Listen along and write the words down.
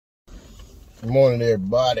Good morning,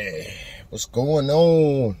 everybody. What's going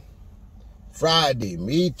on? Friday,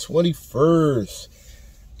 May 21st,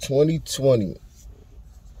 2020.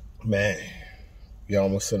 Man, we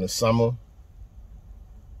almost in the summer.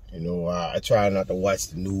 You know, I try not to watch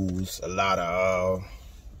the news. A lot of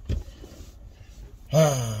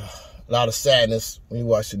sadness when you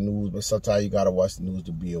watch the news, but sometimes you gotta watch the news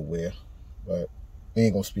to be aware. But we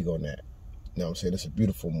ain't gonna speak on that. You know what I'm saying? It's a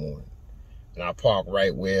beautiful morning. And I park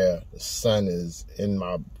right where the sun is in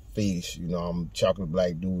my face. You know, I'm a chocolate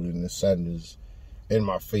black dude and the sun is in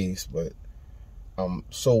my face. But I'm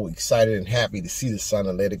so excited and happy to see the sun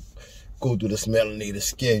and let it go through this melanated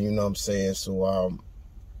skin, you know what I'm saying? So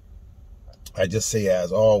I just say,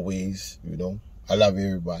 as always, you know, I love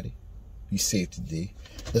everybody. Be safe today.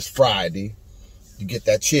 It's Friday. You get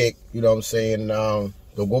that check, you know what I'm saying?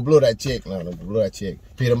 Don't go blow that check. No, don't blow that check.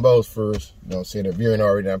 Pay them bills first. You know what I'm saying? If you ain't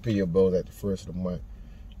already done, pay your bills at the first of the month.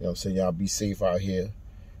 You know what I'm saying? Y'all be safe out here.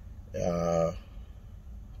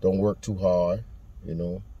 Don't work too hard. You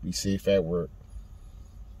know, be safe at work.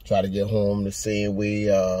 Try to get home the same way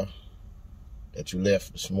that you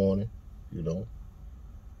left this morning. You know,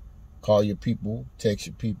 call your people, text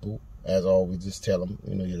your people. As always, just tell them,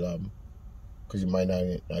 you know, you love them. Because you might not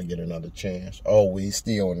get another chance. Always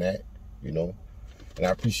stay on that, you know. And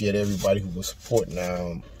I appreciate everybody who was supporting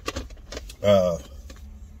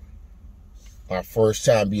my first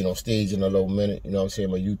time being on stage in a little minute. You know what I'm saying?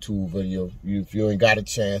 My YouTube video. If you ain't got a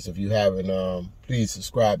chance, if you haven't, please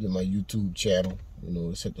subscribe to my YouTube channel. You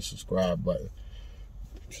know, just hit the subscribe button.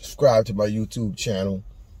 Subscribe to my YouTube channel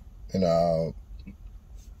and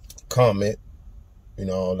comment. You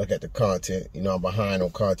know, look at the content. You know, I'm behind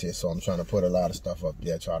on content, so I'm trying to put a lot of stuff up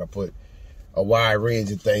there. Try to put a wide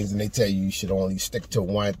range of things, and they tell you should only stick to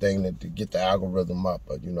one thing to get the algorithm up.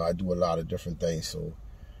 But, you know, I do a lot of different things, so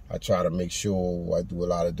I try to make sure I do a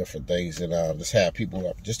lot of different things and just have people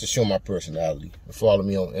up just to show my personality. Follow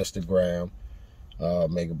me on Instagram,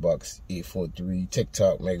 Megabucks843,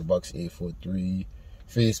 TikTok, Megabucks843,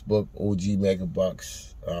 Facebook, OG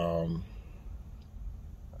Megabucks.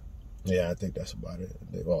 Yeah, I think that's about it.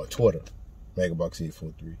 Oh, Twitter,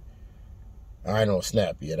 Megabucks843. I ain't on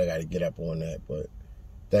Snap yet. I got to get up on that. But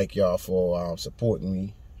thank y'all for supporting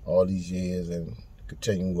me all these years and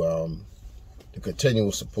continue the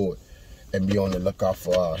continual support and be on the lookout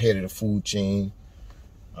for head of the food chain.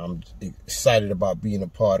 I'm excited about being a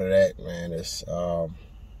part of that, man. It's and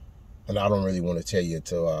I don't really want to tell you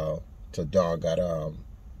till Dawn got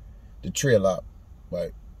the trail up,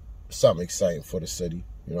 but something exciting for the city.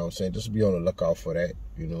 You know what I'm saying? Just be on the lookout for that,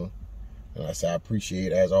 you know. And I say I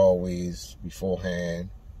appreciate, as always, beforehand.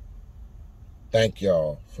 Thank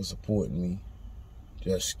y'all for supporting me.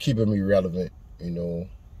 Just keeping me relevant, you know.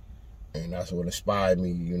 And that's what inspired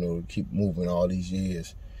me, you know, to keep moving all these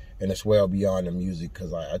years. And it's well beyond the music,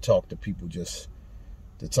 because I talk to people just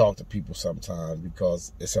to talk to people sometimes,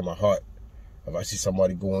 because it's in my heart. If I see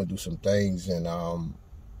somebody going through some things and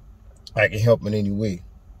I can help in any way,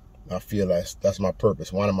 I feel that's my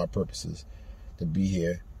purpose. One of my purposes, to be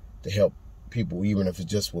here to help people, even if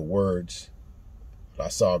it's just with words. I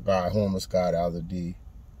saw a homeless guy the other day.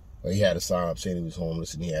 Well, he had a sign up saying he was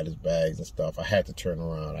homeless and he had his bags and stuff. I had to turn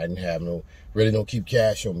around. I didn't have no keep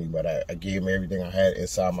cash on me, but I gave him everything I had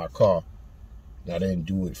inside my car. And I didn't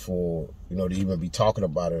do it for, you know, to even be talking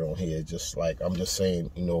about it on here. Just like, I'm just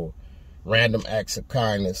saying, you know, random acts of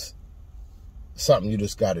kindness, something you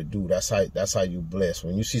just got to do. That's how you bless.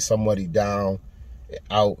 When you see somebody down,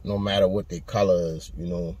 out, no matter what their color is, you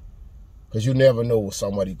know, because you never know what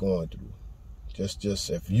somebody going through. Just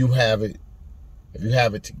if you have it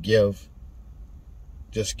to give,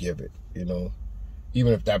 just give it, you know.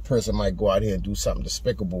 Even if that person might go out here and do something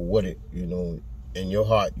despicable with it, you know, in your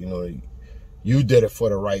heart, you know, you did it for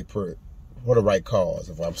the right cause.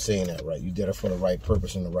 If I'm saying that right, you did it for the right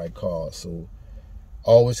purpose and the right cause. So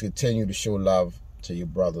always continue to show love to your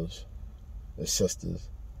brothers and sisters,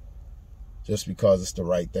 just because it's the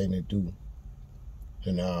right thing to do.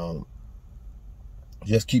 And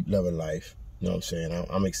just keep living life. You know what I'm saying?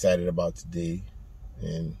 I'm excited about today.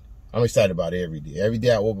 And I'm excited about every day. Every day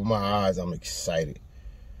I open my eyes, I'm excited.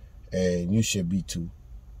 And you should be too.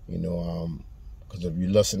 You know, because if you're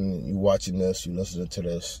listening, you're watching this, you're listening to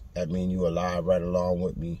this, that means you're alive right along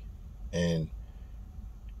with me. And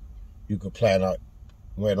you can plan out.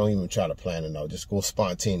 Well, don't even try to plan it out. Just go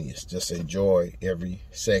spontaneous. Just enjoy every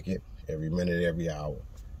second, every minute, every hour.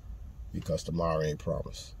 Because tomorrow ain't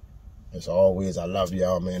promised. As always, I love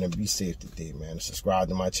y'all, man, and be safe today, man. Subscribe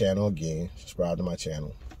to my channel again. Subscribe to my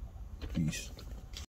channel. Peace.